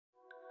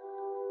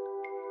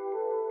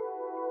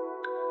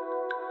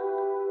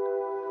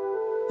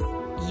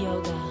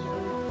yoga,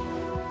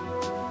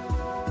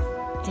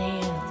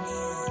 dance,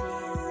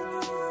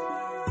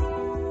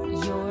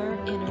 your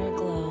inner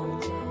glow.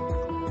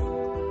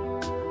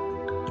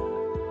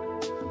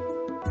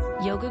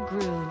 Yoga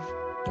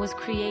Groove was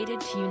created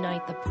to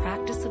unite the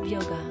practice of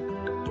yoga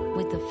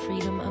with the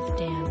freedom of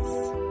dance.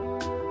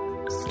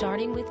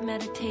 Starting with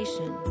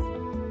meditation,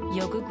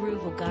 Yoga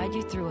Groove will guide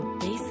you through a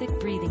basic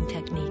breathing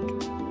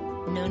technique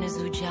known as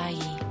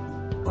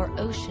Ujjayi, or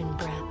ocean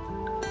breath.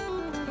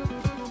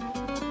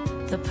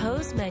 The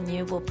pose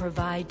menu will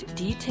provide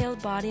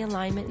detailed body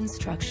alignment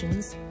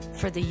instructions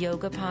for the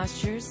yoga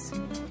postures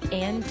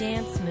and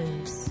dance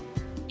moves,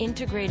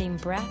 integrating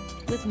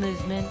breath with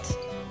movement,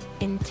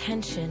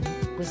 intention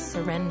with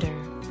surrender.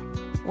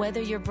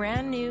 Whether you're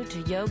brand new to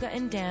yoga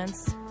and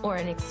dance or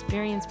an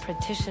experienced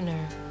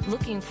practitioner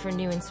looking for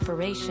new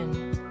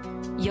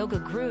inspiration, Yoga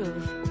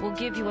Groove will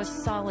give you a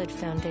solid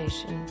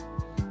foundation.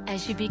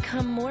 As you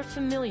become more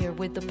familiar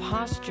with the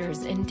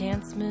postures and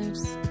dance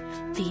moves,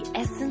 the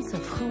essence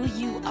of who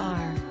you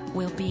are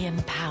will be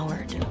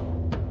empowered.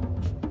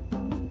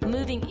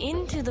 Moving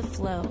into the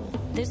flow,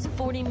 this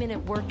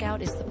 40-minute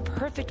workout is the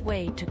perfect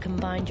way to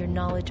combine your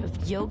knowledge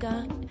of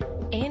yoga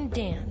and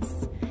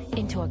dance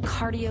into a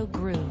cardio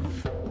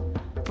groove.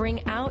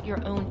 Bring out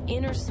your own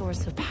inner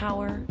source of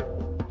power,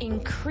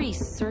 increase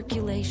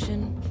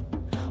circulation,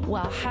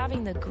 while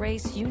having the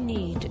grace you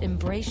need to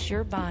embrace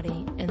your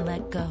body and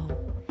let go.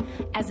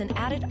 As an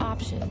added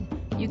option,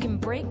 you can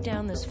break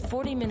down this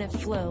 40-minute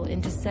flow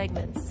into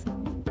segments,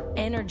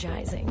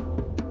 energizing,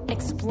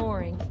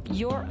 exploring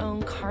your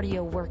own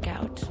cardio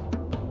workout.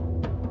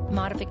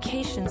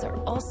 Modifications are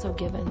also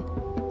given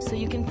so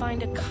you can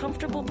find a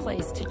comfortable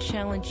place to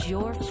challenge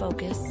your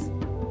focus,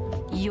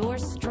 your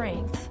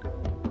strength,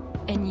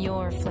 and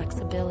your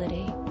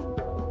flexibility.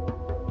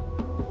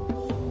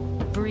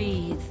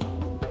 Breathe.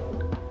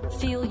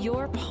 Feel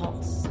your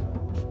pulse.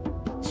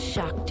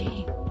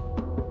 Shakti.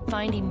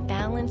 Finding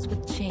balance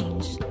with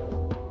change.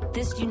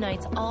 This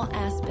unites all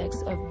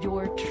aspects of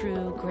your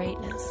true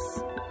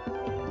greatness.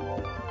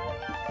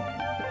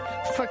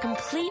 For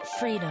complete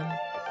freedom,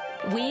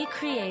 we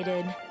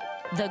created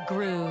the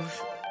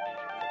groove.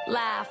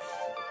 Laugh,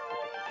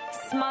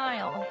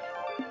 smile,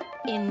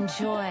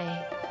 enjoy.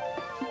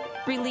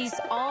 Release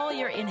all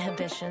your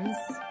inhibitions.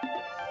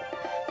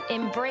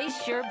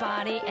 Embrace your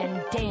body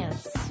and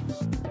dance.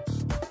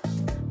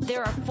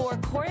 There are 4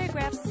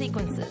 choreographed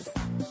sequences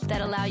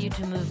that allow you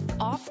to move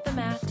off the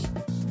mat,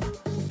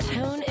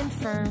 tone and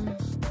firm,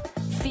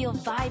 feel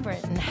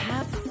vibrant and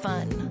have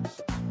fun.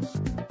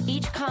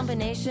 Each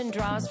combination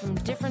draws from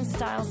different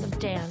styles of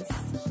dance,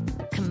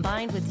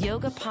 combined with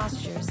yoga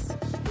postures.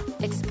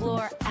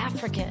 Explore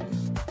African,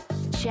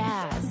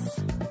 jazz,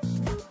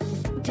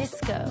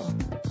 disco,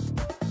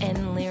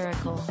 and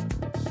lyrical.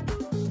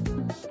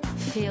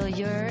 Feel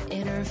your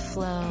inner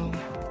flow.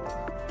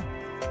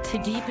 To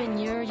deepen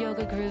your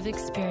Yoga Groove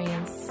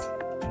experience,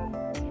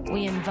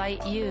 we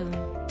invite you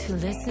to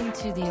listen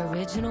to the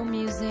original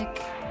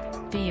music,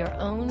 be your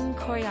own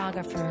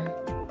choreographer,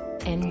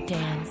 and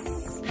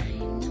dance.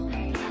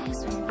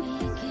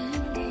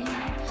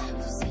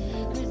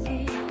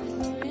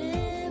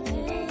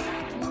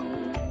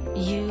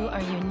 You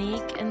are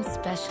unique and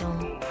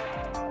special,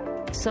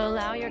 so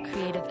allow your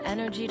creative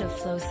energy to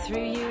flow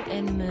through you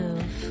and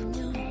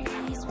move.